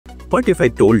What if I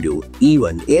told you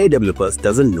even AI developers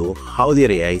doesn't know how their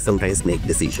AI sometimes make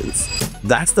decisions?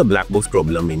 That's the black box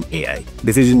problem in AI.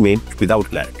 Decision made without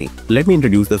clarity. Let me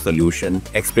introduce the solution,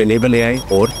 Explainable AI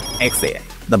or XAI.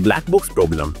 The black box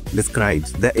problem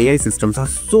describes the AI systems are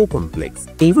so complex,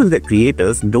 even the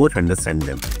creators don't understand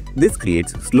them. This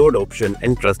creates slow adoption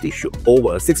and trust issue.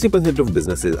 Over 60% of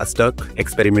businesses are stuck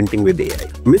experimenting with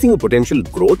AI, missing a potential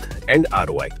growth and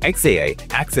ROI. XAI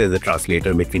acts as a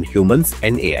translator between humans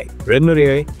and AI. Regular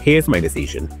AI, here's my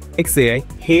decision. XAI,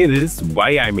 here is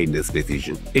why I made this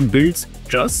decision. It builds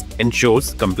trust,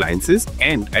 ensures compliances,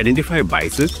 and identifies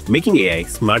biases, making AI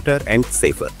smarter and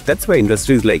safer. That's why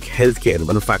industries like healthcare,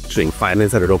 manufacturing,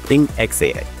 finance are adopting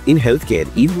XAI. In healthcare,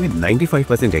 even with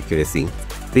 95% accuracy,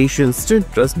 patients still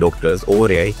trust doctors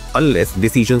over AI unless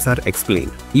decisions are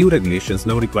explained. EU regulations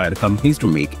now require companies to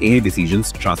make AI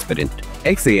decisions transparent.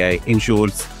 XAI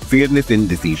ensures fairness in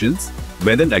decisions,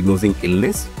 whether diagnosing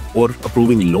illness or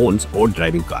approving loans or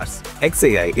driving cars.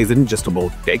 XAI isn't just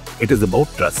about tech, it is about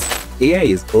trust. AI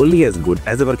is only as good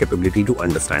as our capability to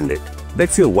understand it.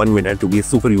 That's your 1 minute to be a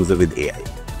super user with AI.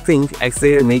 Think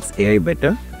XAI makes AI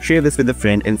better? Share this with a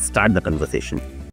friend and start the conversation.